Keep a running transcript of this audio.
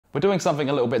We're doing something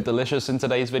a little bit delicious in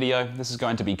today's video. This is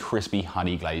going to be crispy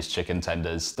honey glazed chicken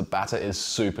tenders. The batter is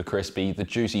super crispy, the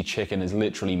juicy chicken is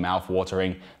literally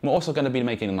mouth-watering. We're also going to be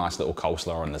making a nice little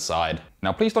coleslaw on the side.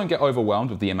 Now please don't get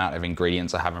overwhelmed with the amount of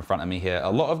ingredients I have in front of me here. A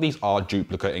lot of these are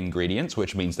duplicate ingredients,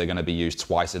 which means they're going to be used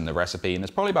twice in the recipe, and there's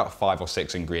probably about 5 or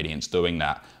 6 ingredients doing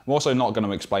that. I'm also not going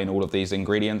to explain all of these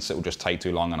ingredients, it will just take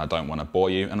too long and I don't want to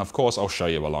bore you, and of course I'll show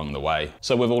you along the way.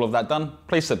 So with all of that done,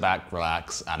 please sit back,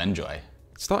 relax, and enjoy.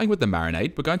 Starting with the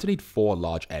marinade, we're going to need 4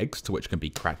 large eggs, to which can be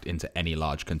cracked into any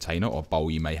large container or bowl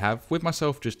you may have, with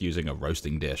myself just using a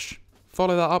roasting dish.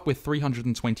 Follow that up with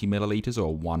 320 milliliters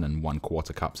or 1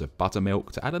 1/4 cups of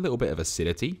buttermilk to add a little bit of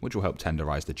acidity, which will help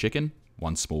tenderize the chicken.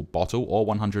 1 small bottle or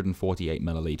 148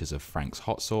 milliliters of Frank's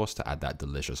hot sauce to add that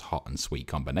delicious hot and sweet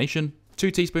combination. 2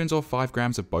 teaspoons or 5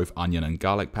 grams of both onion and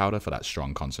garlic powder for that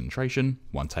strong concentration.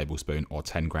 1 tablespoon or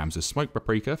 10 grams of smoked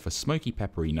paprika for smoky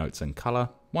peppery notes and color.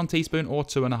 1 teaspoon or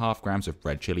 2.5 grams of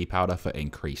red chili powder for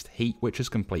increased heat, which is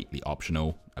completely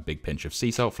optional. A big pinch of sea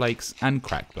salt flakes and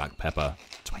cracked black pepper.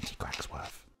 20 cracks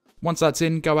worth. Once that's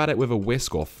in, go at it with a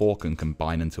whisk or fork and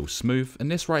combine until smooth,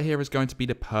 and this right here is going to be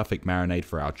the perfect marinade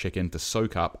for our chicken to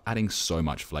soak up, adding so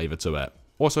much flavor to it.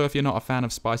 Also, if you're not a fan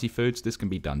of spicy foods, this can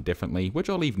be done differently, which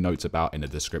I'll leave notes about in the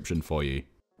description for you.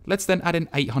 Let's then add in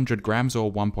 800 grams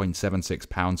or 1.76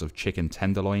 pounds of chicken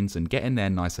tenderloins and get in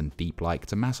there nice and deep like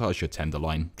to massage your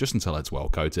tenderloin, just until it's well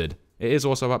coated. It is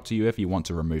also up to you if you want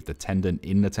to remove the tendon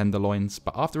in the tenderloins,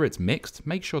 but after it's mixed,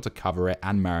 make sure to cover it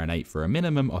and marinate for a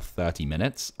minimum of 30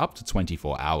 minutes, up to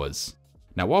 24 hours.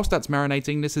 Now whilst that's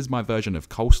marinating, this is my version of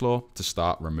coleslaw. To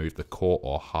start, remove the core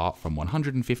or heart from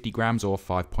 150 grams or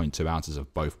 5.2 ounces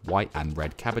of both white and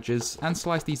red cabbages, and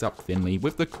slice these up thinly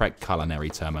with the correct culinary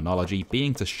terminology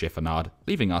being to chiffonade,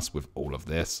 leaving us with all of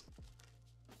this.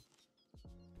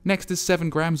 Next is 7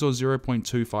 grams or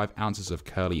 0.25 ounces of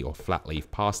curly or flat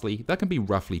leaf parsley that can be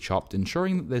roughly chopped,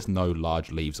 ensuring that there's no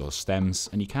large leaves or stems,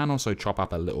 and you can also chop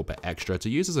up a little bit extra to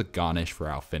use as a garnish for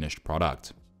our finished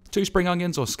product. 2 spring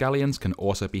onions or scallions can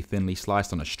also be thinly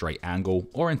sliced on a straight angle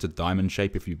or into diamond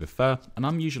shape if you prefer, and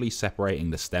I'm usually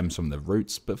separating the stems from the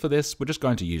roots, but for this we're just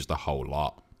going to use the whole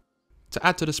lot. To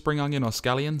add to the spring onion or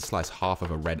scallion, slice half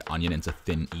of a red onion into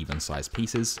thin, even-sized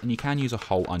pieces, and you can use a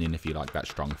whole onion if you like that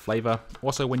strong flavour.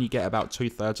 Also, when you get about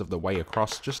 2/3 of the way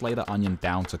across, just lay the onion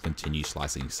down to continue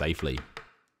slicing safely.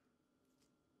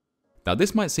 Now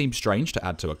this might seem strange to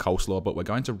add to a coleslaw, but we're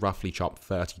going to roughly chop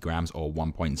 30 grams or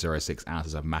 1.06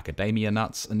 ounces of macadamia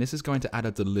nuts, and this is going to add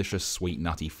a delicious sweet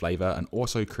nutty flavour and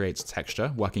also creates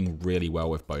texture, working really well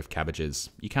with both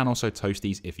cabbages. You can also toast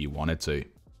these if you wanted to.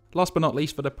 Last but not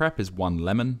least for the prep is 1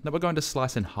 lemon that we're going to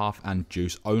slice in half and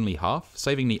juice only half,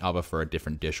 saving the other for a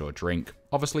different dish or drink.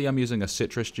 Obviously I'm using a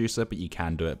citrus juicer, but you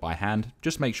can do it by hand,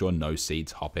 just make sure no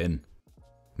seeds hop in.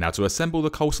 Now to assemble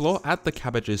the coleslaw, add the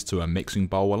cabbages to a mixing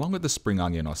bowl along with the spring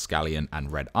onion or scallion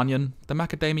and red onion, the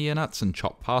macadamia nuts and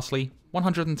chopped parsley,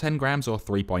 110 grams or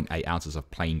 3.8 ounces of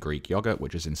plain Greek yogurt,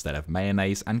 which is instead of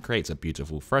mayonnaise and creates a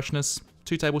beautiful freshness,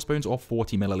 2 tablespoons or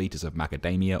 40 milliliters of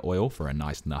macadamia oil for a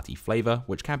nice nutty flavour,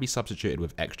 which can be substituted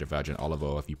with extra virgin olive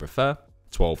oil if you prefer,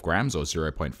 12 grams or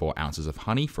 0.4 ounces of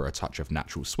honey for a touch of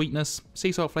natural sweetness,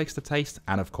 sea salt flakes to taste,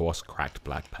 and of course cracked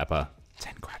black pepper.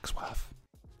 10 cracks worth.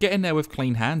 Get in there with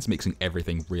clean hands, mixing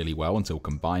everything really well until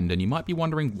combined, and you might be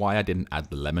wondering why I didn't add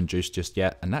the lemon juice just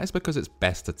yet, and that is because it's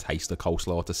best to taste the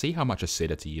coleslaw to see how much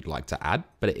acidity you'd like to add,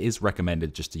 but it is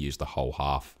recommended just to use the whole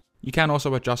half. You can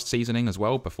also adjust seasoning as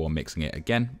well before mixing it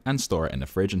again, and store it in the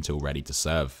fridge until ready to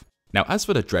serve. Now as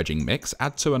for the dredging mix,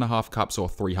 add 2.5 cups or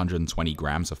 320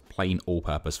 grams of plain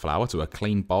all-purpose flour to a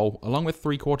clean bowl, along with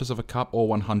 3/4 cup or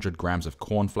 100 grams of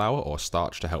corn flour or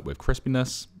starch to help with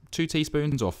crispiness, 2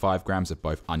 teaspoons or 5 grams of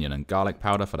both onion and garlic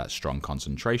powder for that strong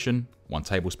concentration, 1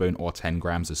 tablespoon or 10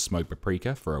 grams of smoked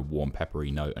paprika for a warm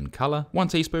peppery note and colour, 1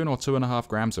 teaspoon or 2.5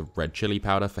 grams of red chili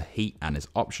powder for heat and is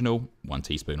optional, 1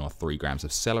 teaspoon or 3 grams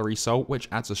of celery salt, which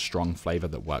adds a strong flavour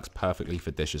that works perfectly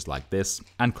for dishes like this,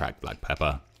 and cracked black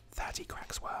pepper. 30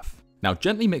 cracks worth. Now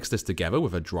gently mix this together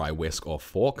with a dry whisk or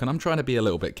fork, and I'm trying to be a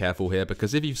little bit careful here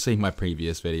because if you've seen my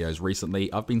previous videos recently,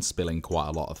 I've been spilling quite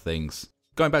a lot of things.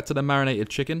 Going back to the marinated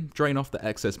chicken, drain off the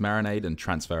excess marinade and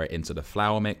transfer it into the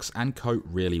flour mix and coat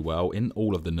really well in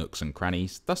all of the nooks and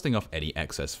crannies, dusting off any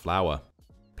excess flour.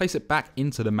 Place it back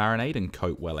into the marinade and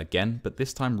coat well again, but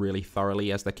this time really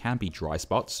thoroughly as there can be dry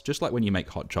spots, just like when you make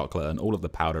hot chocolate and all of the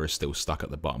powder is still stuck at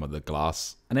the bottom of the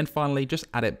glass. And then finally just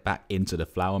add it back into the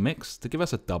flour mix to give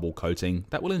us a double coating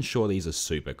that will ensure these are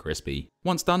super crispy.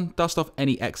 Once done, dust off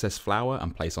any excess flour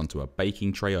and place onto a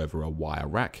baking tray over a wire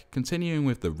rack, continuing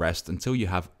with the rest until you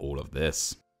have all of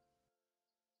this.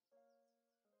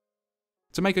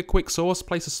 To make a quick sauce,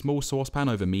 place a small saucepan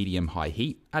over medium-high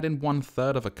heat, add in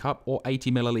 1/3 of a cup or 80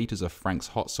 ml of Frank's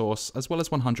hot sauce, as well as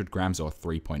 100 grams or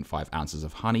 3.5 ounces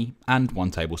of honey, and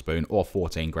 1 tablespoon or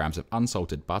 14 grams of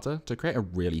unsalted butter to create a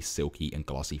really silky and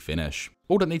glossy finish.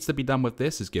 All that needs to be done with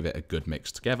this is give it a good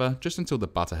mix together, just until the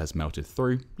butter has melted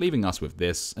through, leaving us with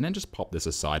this, and then just pop this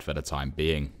aside for the time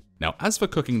being. Now, as for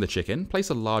cooking the chicken, place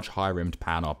a large high-rimmed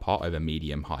pan or pot over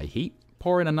medium-high heat,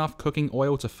 pour in enough cooking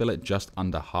oil to fill it just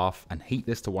under half, and heat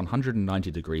this to 190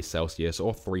 degrees Celsius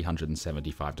or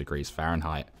 375 degrees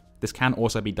Fahrenheit. This can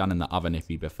also be done in the oven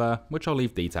if you prefer, which I'll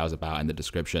leave details about in the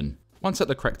description. Once at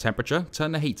the correct temperature,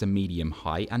 turn the heat to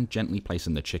medium-high and gently place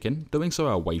in the chicken, doing so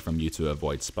away from you to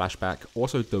avoid splashback,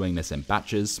 also doing this in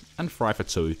batches, and fry for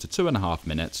 2 to 2.5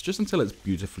 minutes just until it's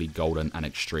beautifully golden and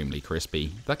extremely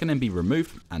crispy. That can then be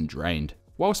removed and drained.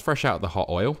 Whilst fresh out of the hot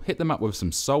oil, hit them up with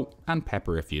some salt and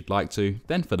pepper if you'd like to,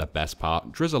 then for the best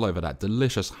part, drizzle over that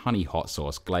delicious honey hot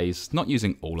sauce glaze, not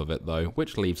using all of it though,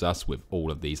 which leaves us with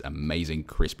all of these amazing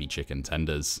crispy chicken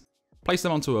tenders. Place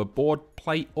them onto a board,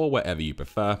 plate, or wherever you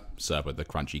prefer, serve with the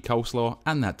crunchy coleslaw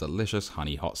and that delicious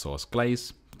honey hot sauce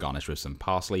glaze, garnish with some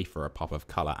parsley for a pop of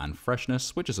colour and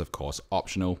freshness, which is of course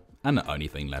optional, and the only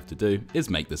thing left to do is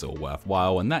make this all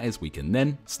worthwhile, and that is we can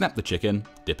then snap the chicken,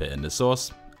 dip it in the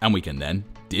sauce, and we can then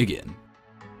dig in.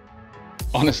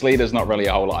 Honestly, there's not really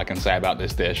a whole lot I can say about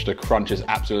this dish. The crunch is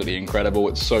absolutely incredible.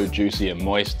 It's so juicy and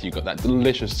moist. You've got that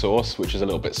delicious sauce, which is a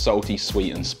little bit salty,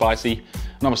 sweet, and spicy.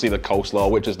 And obviously the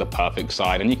coleslaw, which is the perfect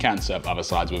side, and you can serve other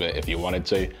sides with it if you wanted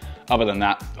to. Other than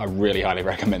that, I really highly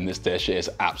recommend this dish. It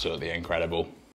is absolutely incredible.